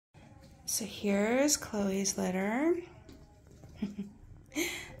So here's Chloe's litter.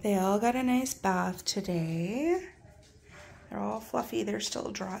 They all got a nice bath today. They're all fluffy. They're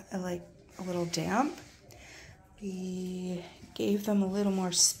still dry, like a little damp. We gave them a little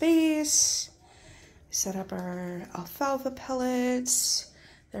more space. We set up our alfalfa pellets.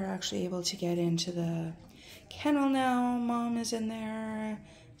 They're actually able to get into the kennel now. Mom is in there.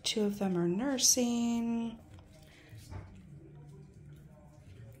 2 of them are nursing.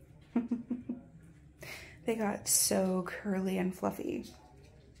 They got so curly and fluffy.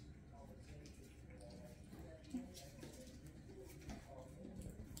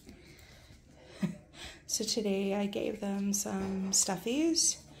 So today I gave them some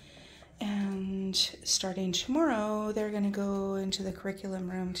stuffies, and starting tomorrow they're going to go into the curriculum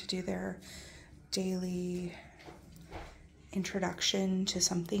room to do their daily introduction to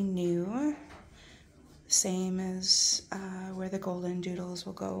something new, same as where the golden doodles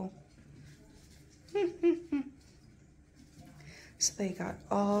will go. So they got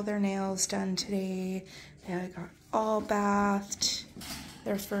all their nails done today. They got all bathed,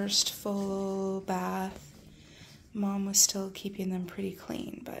 their first full bath. Mom was still keeping them pretty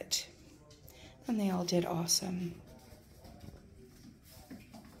clean, and they all did awesome.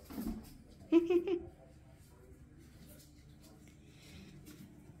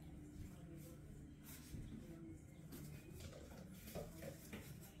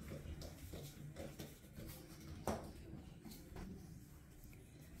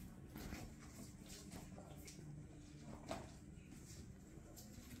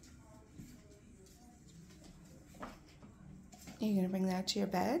 Are you gonna bring that to your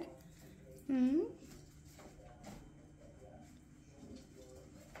bed? Hmm?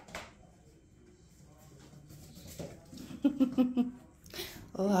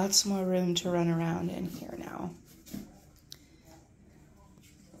 Lots more room to run around in here now.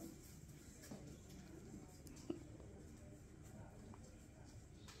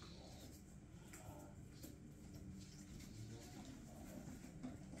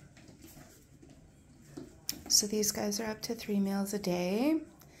 So these guys are up to 3 meals a day.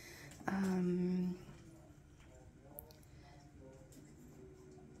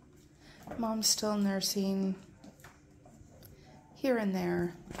 Mom's still nursing here and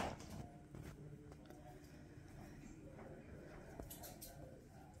there.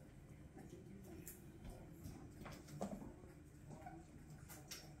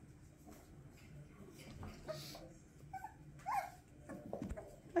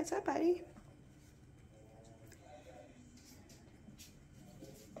 What's up, buddy?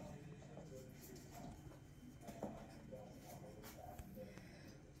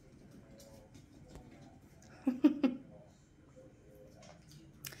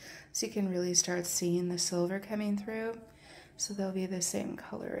 So you can really start seeing the silver coming through. So they'll be the same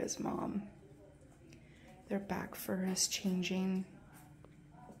color as Mom. Their back fur is changing.